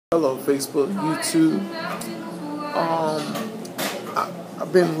Hello, Facebook, YouTube.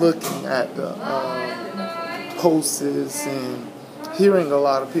 I've been looking at the posts and hearing a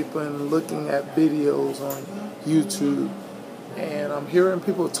lot of people and looking at videos on YouTube. And I'm hearing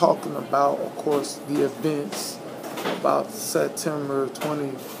people talking about, of course, the events about September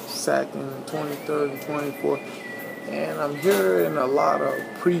 22nd, 23rd, and 24th. And I'm hearing a lot of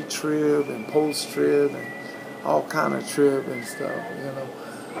pre-trib and post-trib and all kind of trib and stuff.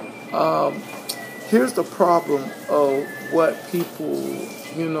 Here's the problem of what people,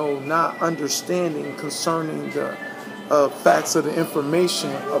 not understanding concerning the facts of the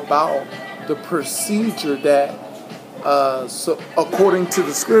information about the procedure that, so according to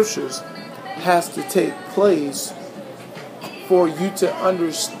the scriptures, has to take place for you to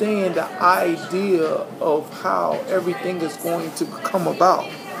understand the idea of how everything is going to come about.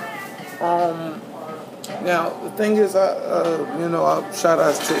 Now, the thing is, I shout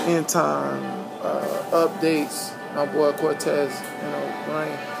outs to Endtimes updates. My boy Cortez,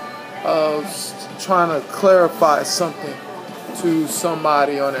 Rain, trying to clarify something to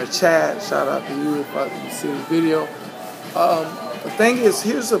somebody on their chat. Shout out to you if I can see the video. The thing is,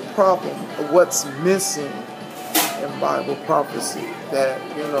 here's a problem of what's missing in Bible prophecy that,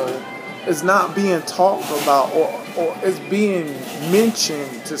 is not being talked about or is being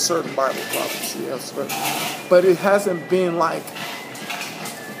mentioned to certain Bible prophecy, but it hasn't been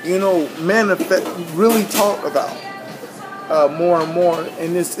manifest, really talked about more and more.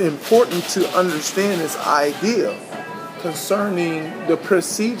 And it's important to understand this idea concerning the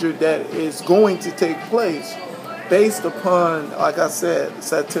procedure that is going to take place based upon, like I said,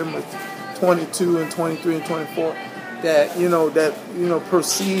 September 22 and 23 and 24. That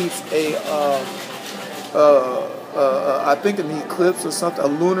precedes I think an eclipse or something, a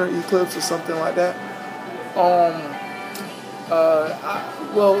lunar eclipse or something like that.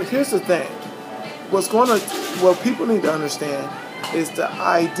 Well, here's the thing. What people need to understand is the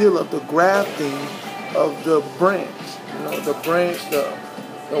ideal of the grafting of the branch.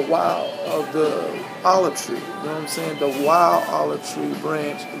 The wild of the olive tree. The wild olive tree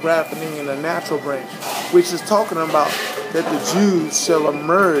branch grafting in a natural branch, which is talking about that the Jews shall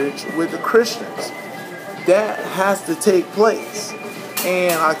emerge with the Christians. That has to take place.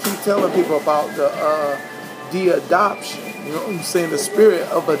 And I keep telling people about the adoption. The spirit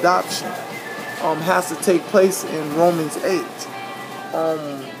of adoption has to take place in Romans 8.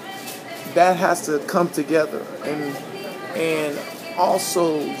 That has to come together. And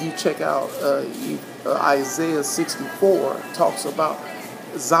also, you check out Isaiah 64, talks about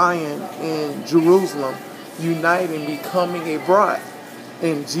Zion and Jerusalem uniting, becoming a bride.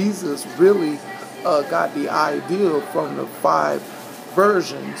 And Jesus really got the idea from the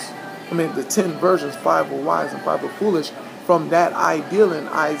 10 versions, 5 were wise and 5 were foolish, from that ideal in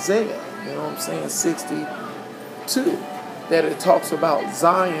Isaiah, 62, that it talks about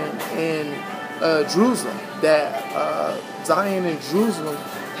Zion and Jerusalem, that Zion and Jerusalem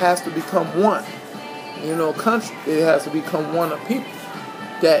has to become one, country. It has to become one of people.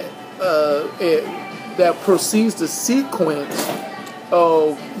 That that proceeds the sequence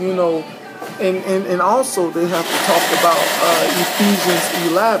of, and also they have to talk about Ephesians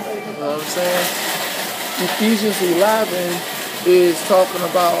 11. You know what I'm saying? Ephesians 11 is talking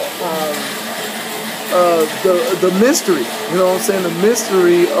about the mystery. The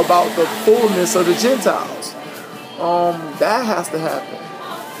mystery about the fullness of the Gentiles. That has to happen.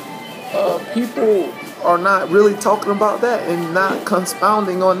 People are not really talking about that and not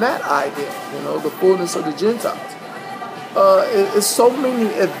confounding on that idea, the fullness of the Gentiles. It's so many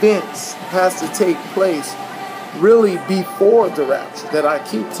events has to take place really before the rapture that I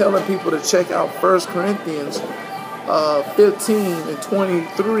keep telling people to check out 1 Corinthians 15 and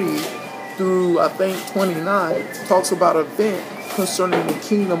 23 through, I think, 29, talks about an event concerning the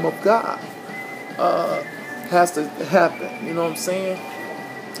kingdom of God. Has to happen, you know what I'm saying?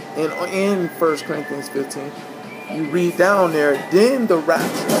 And in 1 Corinthians 15, you read down there, then the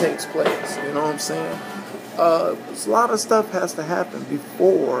rapture takes place, you know what I'm saying? A lot of stuff has to happen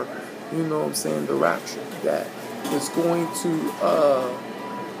before, the rapture. That is going to,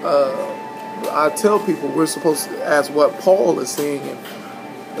 I tell people we're supposed to, as what Paul is saying in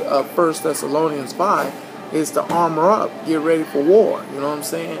 1 Thessalonians 5, is to armor up, get ready for war, you know what I'm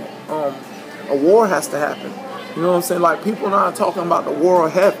saying? A war has to happen. You know what I'm saying? Like, people are not talking about the war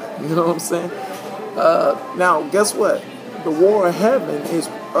of heaven. You know what I'm saying? Now, guess what? The war of heaven is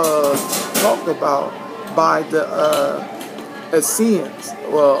talked about by the Essenes.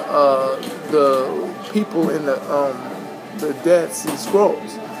 The people in the Dead Sea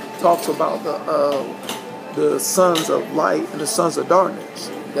Scrolls. Talks about the sons of light and the sons of darkness.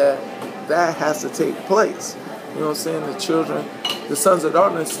 that has to take place. You know what I'm saying? The children, the sons of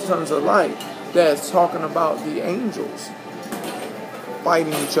darkness, sons of light, that's talking about the angels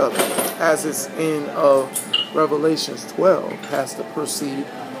fighting each other, as it's in Revelations 12, has to proceed.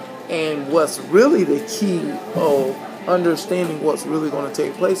 And what's really the key of understanding what's really going to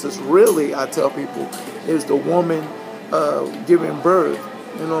take place is really, I tell people, is the woman giving birth,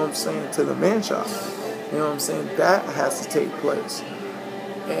 you know what I'm saying, to the man-child. You know what I'm saying? That has to take place.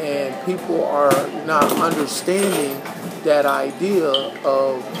 And people are not understanding that idea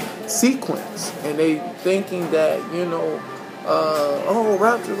of sequence. And they thinking that,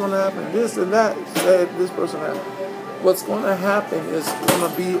 rapture's going to happen, this and that, this person happened. What's going to happen is going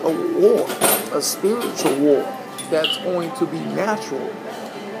to be a war, a spiritual war that's going to be natural.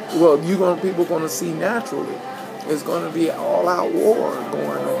 Well, people going to see naturally. It's going to be an all-out war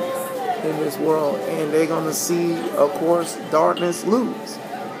going on in this world, and they're going to see, of course, darkness lose.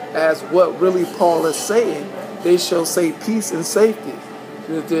 As what really Paul is saying, they shall say peace and safety.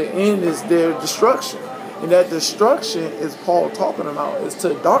 The end is their destruction, and that destruction is Paul talking about is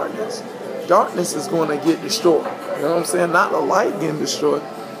to darkness. Darkness is going to get destroyed. You know what I'm saying? Not the light getting destroyed.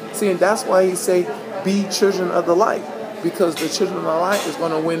 See, and that's why he say, be children of the light. Because the children of the light is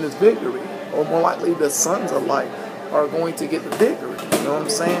going to win this victory. Or more likely, the sons of light are going to get the victory. You know what I'm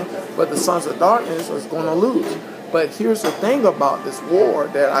saying? But the sons of darkness is going to lose. But here's the thing about this war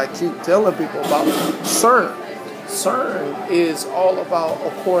that I keep telling people about. CERN. CERN is all about,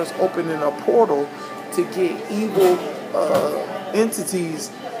 of course, opening a portal to get evil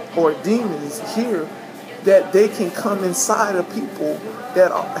entities or demons here, that they can come inside of people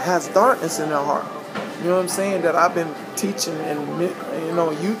that has darkness in their heart. You know what I'm saying? That I've been teaching and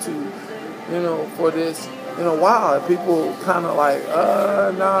YouTube, for this in a while. People kind of like,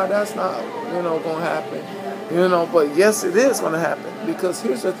 nah, that's not, going to happen. But yes, it is going to happen. Because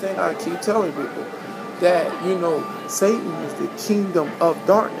here's the thing I keep telling people, that, Satan is the kingdom of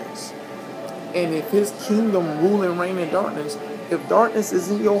darkness. And if his kingdom rule and reign in darkness, if darkness is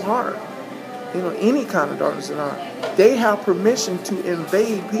in your heart, any kind of darkness in our heart, they have permission to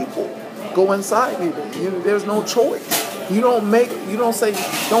invade people, go inside people. There's no choice. You don't say,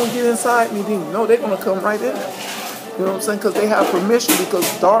 don't get inside me, demon. No, they're going to come right in there. You know what I'm saying? Because they have permission, because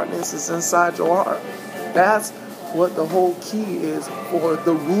darkness is inside your heart. That's what the whole key is for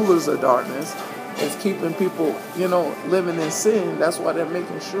the rulers of darkness, is keeping people, living in sin. That's why they're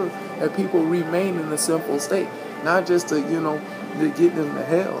making sure that people remain in a sinful state. Not just to, to get them to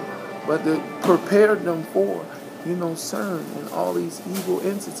hell, but to prepare them for, CERN and all these evil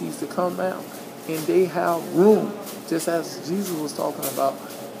entities to come down. And they have room, just as Jesus was talking about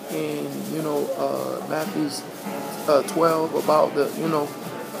in, Matthew 12, about the,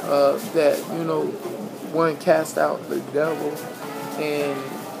 that, one cast out the devil, and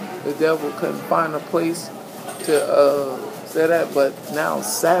the devil couldn't find a place to say that, but now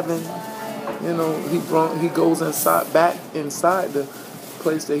 7, he goes back inside the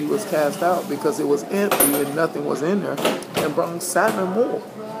place that he was cast out, because it was empty and nothing was in there, and brought 7 more.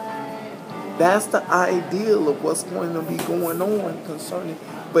 That's the ideal of what's going to be going on concerning,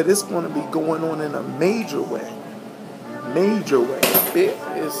 but it's going to be going on in a major way.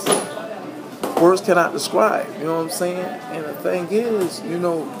 Words cannot describe, you know what I'm saying? And the thing is,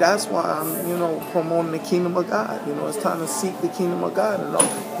 that's why I'm, promoting the kingdom of God. It's time to seek the kingdom of God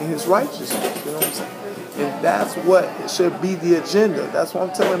and his righteousness, you know what I'm saying? And that's what should be the agenda. That's what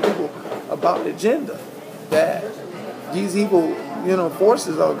I'm telling people about the agenda. That these evil,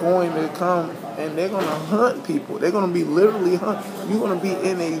 forces are going to come, and they're going to hunt people. They're going to be literally hunting. You're going to be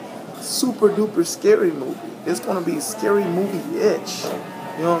in a super duper scary movie. It's going to be scary movie-ish.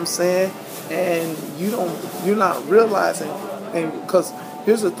 You know what I'm saying? And you're not realizing, and because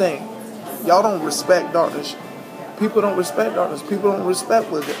here's the thing, y'all don't respect darkness. People don't respect darkness. People don't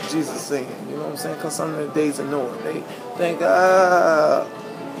respect what Jesus is saying. You know what I'm saying? Concerning the days of Noah. They think,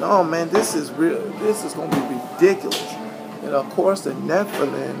 no, man, this is real. This is going to be ridiculous. And of course, the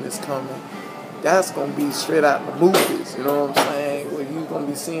Nephilim is coming. That's going to be straight out the movies. You know what I'm saying? Where you're going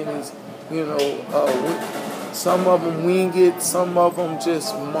to be seeing these, some of them winged, some of them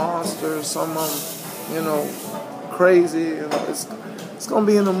just monsters, some of them, crazy. It's going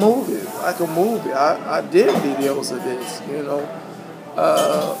to be in a movie, like a movie. I did videos of this,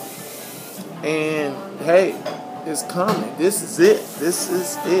 and hey, it's coming. This is it. This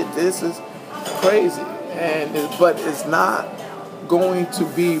is crazy. But it's not going to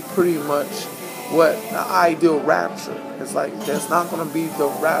be pretty much what the ideal rapture. It's like, that's not going to be the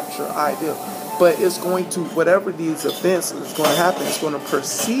rapture ideal. But it's going to, whatever these events is going to happen, it's going to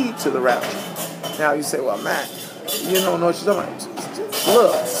proceed to the rapture. Now you say, well, man, you don't know what you're talking about.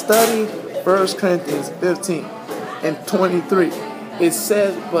 Look, study 1 Corinthians 15 and 23. It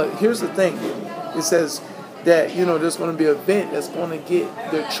says, but here's the thing. It says that, there's going to be an event that's going to get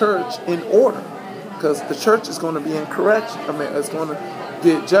the church in order. Because the church is going to be in correction. It's going to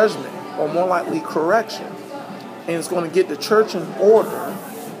get judgment, or more likely correction. And it's going to get the church in order.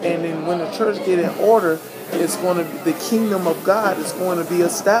 And then when the church get in order, it's going to be, the kingdom of God is going to be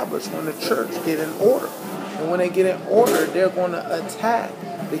established when the church get in order. And when they get in order, they're going to attack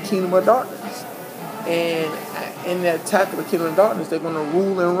the kingdom of darkness. And in the attack of the kingdom of darkness, they're going to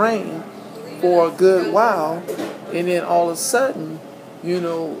rule and reign for a good while. And then all of a sudden,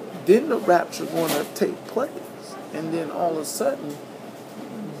 then the rapture is going to take place. And then all of a sudden,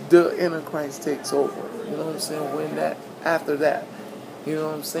 the Antichrist takes over. You know what I'm saying? After that. You know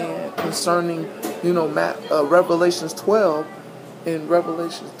what I'm saying? Concerning, Revelations 12 and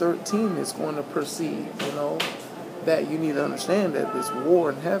Revelation 13 is going to proceed, that you need to understand that this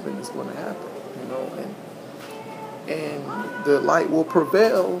war in heaven is going to happen, and the light will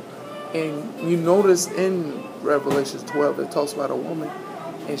prevail. And you notice in Revelation 12, it talks about a woman,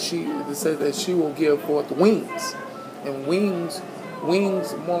 and it says that she will give forth wings. And wings,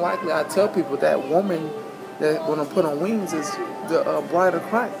 more likely, I tell people that woman that when I put on wings is the bride of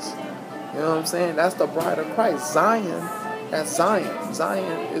Christ. You know what I'm saying? That's the bride of Christ. Zion, that's Zion.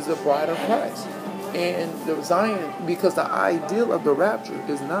 Zion is the bride of Christ. And the Zion, because the ideal of the rapture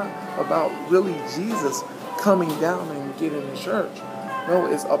is not about really Jesus coming down and getting the church. No,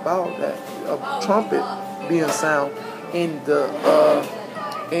 it's about that trumpet being sound and the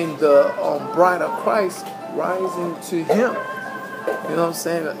bride of Christ rising to Him. You know what I'm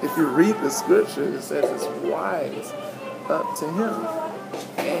saying? If you read the scripture, it says it's rise up to Him,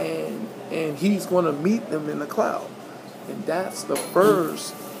 and He's going to meet them in the cloud, and that's the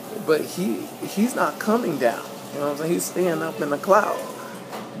first. But He's not coming down. You know what I'm saying? He's staying up in the cloud.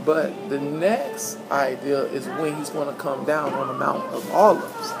 But the next idea is when He's going to come down on the Mount of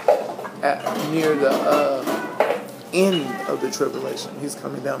Olives, near the end of the tribulation. He's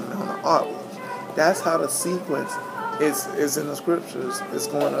coming down the Mount of Olives. That's how the sequence is in the scriptures. It's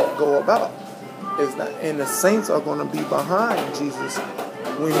going to go about. It's not, and the saints are going to be behind Jesus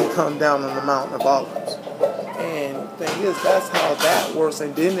when He comes down on the Mount of Olives. And the thing is, that's how that works.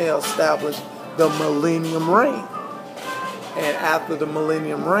 And then they'll establish the millennium reign. And after the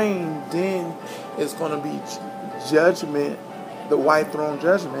millennium reign, then it's going to be judgment, the white throne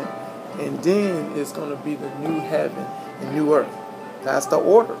judgment. And then it's going to be the new heaven and new earth. That's the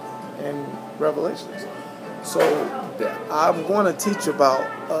order in Revelations. So I'm going to teach about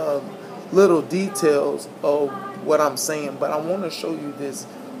little details of what I'm saying. But I want to show you this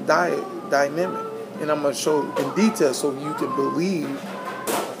dynamic. And I'm going to show in detail so you can believe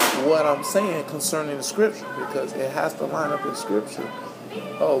what I'm saying concerning the scripture, because it has to line up in scripture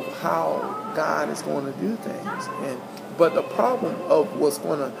of how God is going to do things. But the problem of what's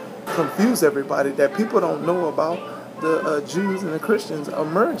going to confuse everybody, that people don't know about the Jews and the Christians are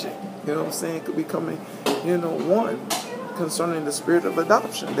merging. You know what I'm saying? Becoming, one concerning the spirit of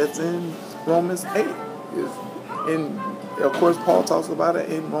adoption that's in Romans 8. And of course, Paul talks about it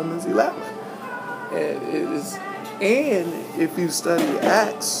in Romans 11. And if you study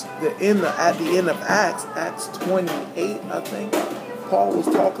Acts, at the end of Acts 28, I think, Paul was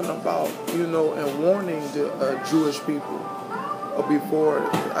talking about, and warning the Jewish people before,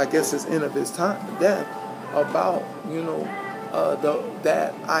 I guess, his end of his death, about,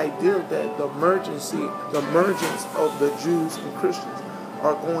 that idea that the emergence of the Jews and Christians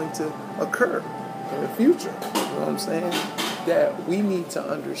are going to occur in the future. You know what I'm saying? That we need to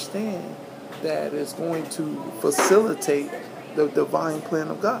understand that is going to facilitate the divine plan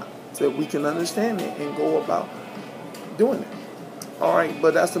of God, so that we can understand it and go about doing it. All right,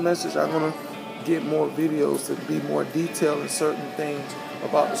 but that's the message. I'm going to get more videos to be more detailed in certain things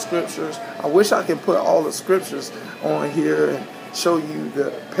about the scriptures. I wish I could put all the scriptures on here and show you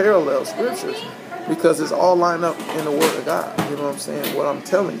the parallel scriptures, because it's all lined up in the Word of God. You know what I'm saying? What I'm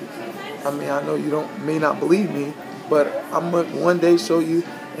telling you. I mean, I know you may not believe me, but I'm going to one day show you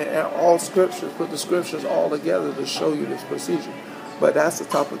and all scriptures, put the scriptures all together to show you this procedure. But that's the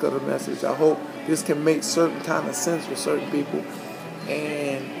topic of the message. I hope this can make certain kind of sense for certain people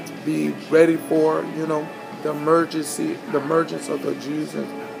and be ready for, the emergence of the Jews and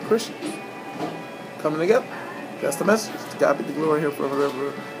Christians coming together. That's the message. To God be the glory here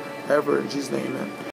forever, ever. In Jesus' name, amen.